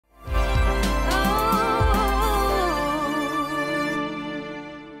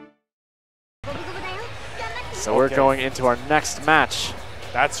So we're going into our next match.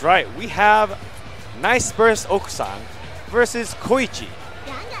 That's right. We have Niceburst Okusan versus Koichi.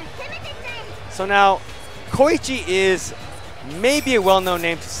 So now, Koichi is maybe a well-known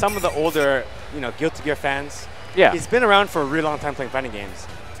name to some of the older, Guilty Gear fans. Yeah. He's been around for a really long time playing fighting games.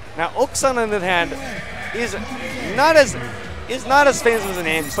 Now, Okusan, on the other hand, is not as famous as a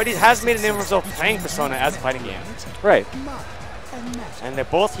name, but he has made a name for himself playing Persona as a fighting game. Right. And they're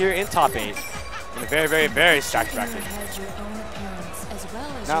both here in top 8 in a very, very, very stacked bracket.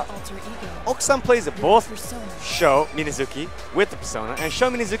 Now, Okusan plays both Sho Minazuki with the Persona and Sho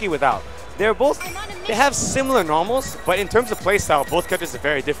Minazuki without. They have similar normals, but in terms of playstyle, both characters are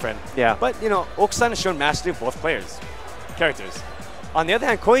very different. Yeah. But, Okusan has shown mastery of both characters. On the other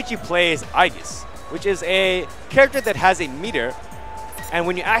hand, Koichi plays Aegis, which is a character that has a meter, and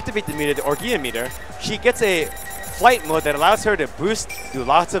when you activate the meter, the Orgia meter, she gets a flight mode that allows her to boost, do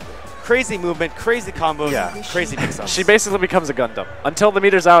lots of crazy movement, crazy combos, crazy mix-ups. She basically becomes a Gundam. Until the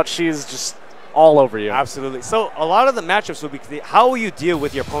meter's out, she's just all over you. Absolutely. So a lot of the matchups will be how will you deal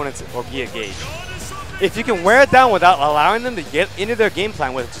with your opponent's Orgia gauge. If you can wear it down without allowing them to get into their game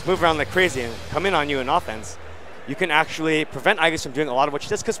plan with just move around like crazy and come in on you in offense, you can actually prevent Aegis from doing a lot of what she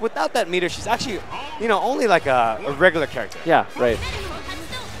does, because without that meter, she's actually, only like a regular character. Yeah, right.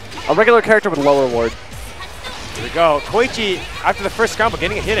 A regular character with low reward. Here we go. Koichi, after the first scramble,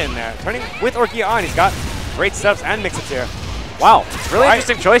 getting a hit in there. Turning with Orgia on, he's got great steps and mix-ups here. Wow, really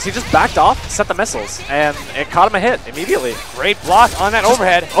interesting choice. He just backed off, set the missiles, and it caught him a hit immediately. Great block on that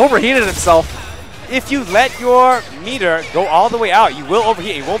overhead. Overheated himself. If you let your meter go all the way out, you will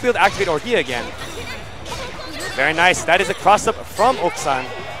overheat. You won't be able to activate Orgia again. Very nice. That is a cross-up from Okusan.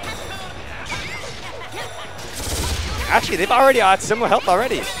 Actually, they've already had similar health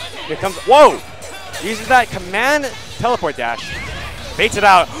already. Here comes, whoa! Uses that command teleport dash. Baits it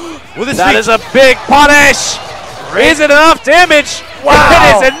out. That is a big punish! Is it enough damage?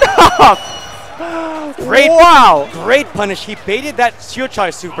 Wow! It is enough! Great punish. He baited that shield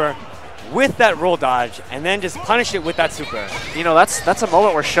charge super with that roll dodge, and then just punished it with that super. That's a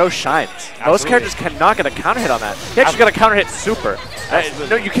moment where Sho shines. Absolutely. Most characters cannot get a counter hit on that. He actually got a counter hit super.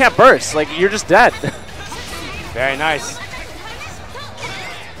 No, you can't burst. Like, you're just dead. Very nice.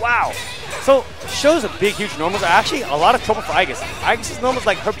 Wow. So, Sho's a big, huge normals are actually a lot of trouble for Aegis. Aegis' normals,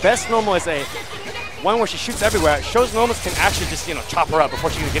 like, her best normal is a one where she shoots everywhere. Sho's normals can actually just, chop her up before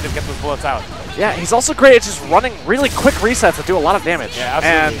she can get those bullets out. Yeah, he's also great at just running really quick resets that do a lot of damage. Yeah,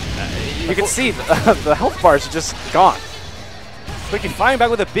 absolutely. And you can see the health bars are just gone. Koichi firing back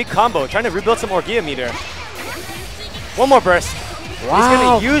with a big combo, trying to rebuild some Orgia meter. One more burst. Wow. He's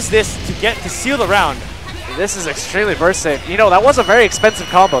going to use this to seal the round. This is extremely burst safe. That was a very expensive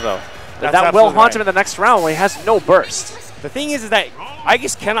combo, though. That will haunt him in the next round when he has no burst. The thing is that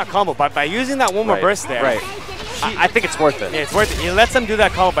Aegis cannot combo, but by using that one more burst there, I think it's worth it. Yeah, it's worth it. He lets them do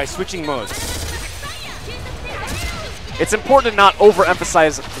that combo by switching modes. It's important to not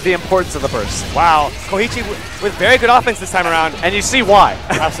overemphasize the importance of the burst. Wow, Koichi with very good offense this time around. And you see why.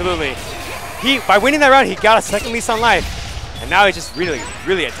 Absolutely. By winning that round, he got a second lease on life. And now he's just really,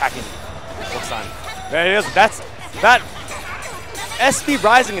 really attacking Okusan. There it is. That SP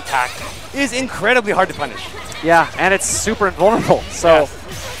rising attack is incredibly hard to punish. Yeah, and it's super invulnerable. So,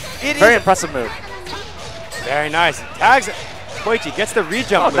 very impressive move. Very nice. Tags Koichi, gets the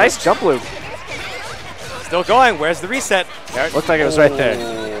re-jump loop. Nice jump loop. Still going. Where's the reset? Looked like it was right there.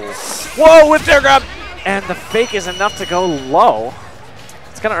 Whoa, with air grab! And the fake is enough to go low.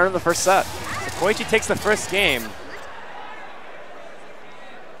 It's going to earn the first set. So Koichi takes the first game.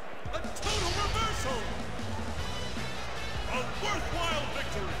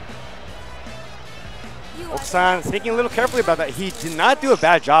 Okusan thinking a little carefully about that. He did not do a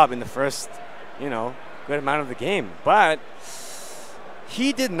bad job in the first, good amount of the game, but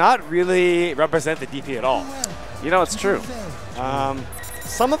he did not really represent the DP at all. It's true.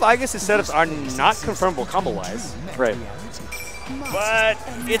 Some of Aegis' setups are not confirmable combo-wise. Right. But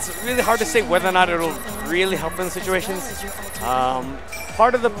it's really hard to say whether or not it'll really help in situations.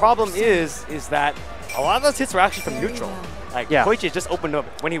 Part of the problem is that a lot of those hits were actually from neutral. Like, Koichi just opened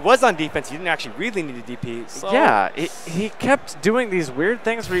up. When he was on defense, he didn't actually really need a DP. So yeah, he kept doing these weird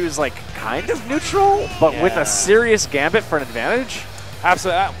things where he was like kind of neutral, but with a serious gambit for an advantage.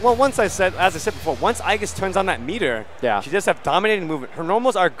 Absolutely. Well, as I said before, once Aegis turns on that meter, she does have dominating movement. Her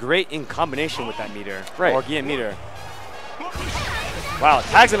normals are great in combination with that meter, Orgia meter. Wow,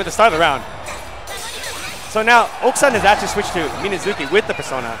 tags him at the start of the round. So now, Okusan has actually switched to Minazuki with the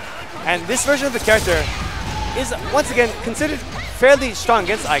Persona. And this version of the character is, once again, considered fairly strong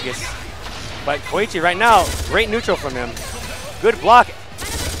against Aegis. But Koichi right now, great neutral from him. Good block.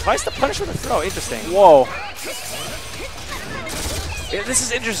 Tries to punish with a throw. Interesting. Whoa. Yeah, this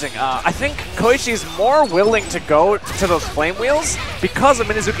is interesting. I think Koichi is more willing to go to those flame wheels because of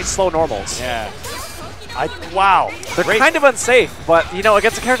Minazuki's slow normals. Yeah. Wow. They're kind of unsafe, but you know,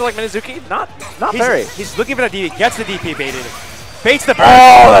 against a character like Minazuki, not very. He's looking for that DP, gets the DP baited. Baits the burst.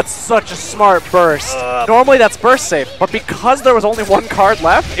 Oh, that's such a smart burst. Normally that's burst safe, but because there was only one card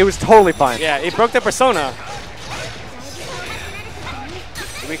left, it was totally fine. Yeah, it broke the persona.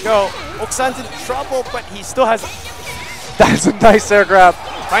 Here we go. Okusan's in trouble, but he still has... That's a nice air grab.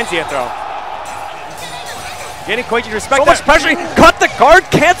 Finds the air throw. Getting Koichi to respect So much pressure. Cut the guard,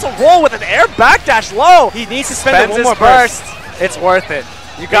 cancel roll with an air backdash low. He needs to spend one more burst. It's worth it.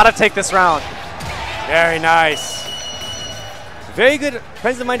 You got to take this round. Very nice. Very good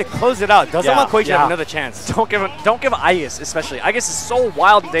presence of mind to close it out. Doesn't want Koichi to have another chance. Don't give Aegis, especially. Aegis is so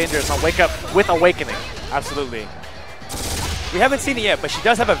wild and dangerous on Wake Up with Awakening. Absolutely. We haven't seen it yet, but she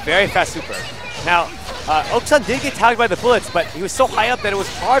does have a very fast super. Now, Okusan did get tagged by the bullets, but he was so high up that it was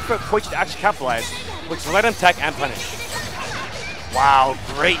hard for Koichi to actually capitalize, which let him tech and punish. Wow,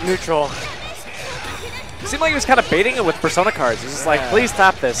 great neutral. It seemed like he was kind of baiting it with Persona cards. He's just like, please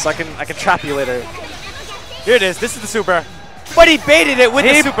tap this so I can trap you later. Here it is. This is the super. But he baited it with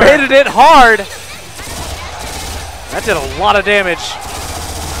the super. He baited it hard. That did a lot of damage.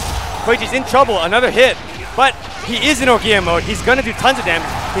 Koichi's in trouble. Another hit. But he is in Ogia mode. He's going to do tons of damage.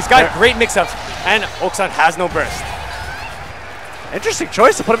 He's got great mix-ups. And Okusan has no burst. Interesting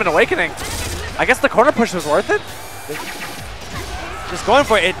choice to put him in Awakening. I guess the corner push was worth it. Just going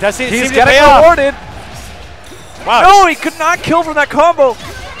for it. It does seem to He's pay getting off. rewarded. Wow. No, he could not kill from that combo.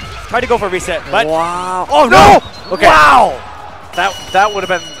 Tried to go for a reset, but... Wow. Oh, no! Okay. Wow! That would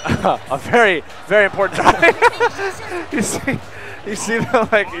have been a very, very important try. you see the,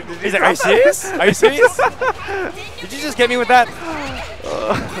 like... He's like, are you serious? Are you serious? Did you just get me with that?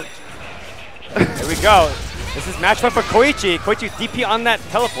 Here we go. This is match one for Koichi. Koichi DP on that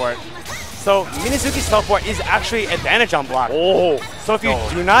teleport. So Minazuki's teleport is actually advantage on block. Oh. So if you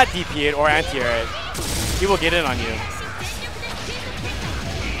do not DP it or anti-air it, he will get in on you.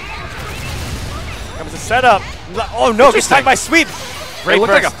 Comes the setup. Oh no, he's tagged by sweep. Great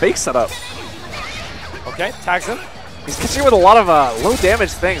looked like a fake setup. Okay, tags him. He's catching with a lot of low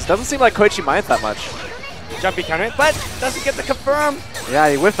damage things. Doesn't seem like Koichi minds that much. Jumpy counter, but doesn't get the confirm. Yeah,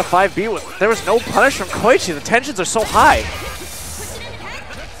 he whiffed the 5B. There was no punish from Koichi. The tensions are so high.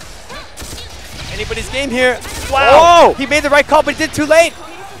 Anybody's game here. Wow. Oh! He made the right call, but he did too late.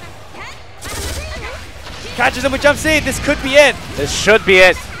 Catches him with jump C. This could be it. This should be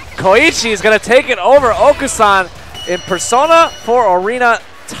it. Koichi is going to take it over Okusan in Persona 4 Arena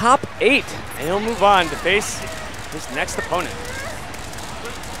top 8. And he'll move on to face his next opponent,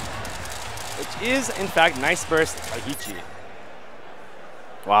 which is, in fact, Niceburst Koichi.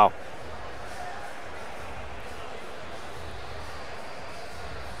 Wow.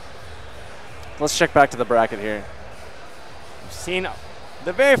 Let's check back to the bracket here. We've seen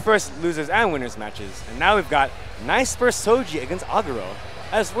the very first losers and winners matches, and now we've got Niceburst Soji against Aguro,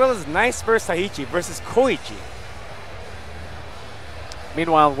 as well as Niceburst Taichi versus Koichi.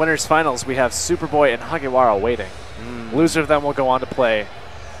 Meanwhile, in winners finals, we have Superboy and Hagiwara waiting. Loser of them will go on to play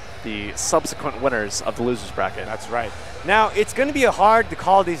the subsequent winners of the losers bracket. That's right. Now, it's going to be hard to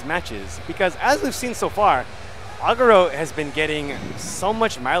call these matches because, as we've seen so far, Aguro has been getting so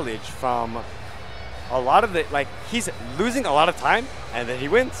much mileage from a lot of the, like, he's losing a lot of time and then he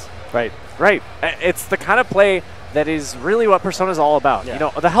wins. Right, right. It's the kind of play that is really what Persona is all about. Yeah. You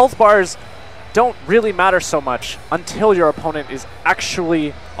know, the health bars don't really matter so much until your opponent is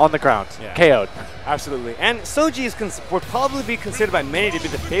actually on the ground, KO'd. Absolutely. And Soji would probably be considered by many to be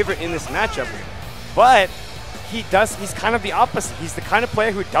the favorite in this matchup, but he's kind of the opposite. He's the kind of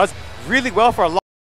player who does really well for a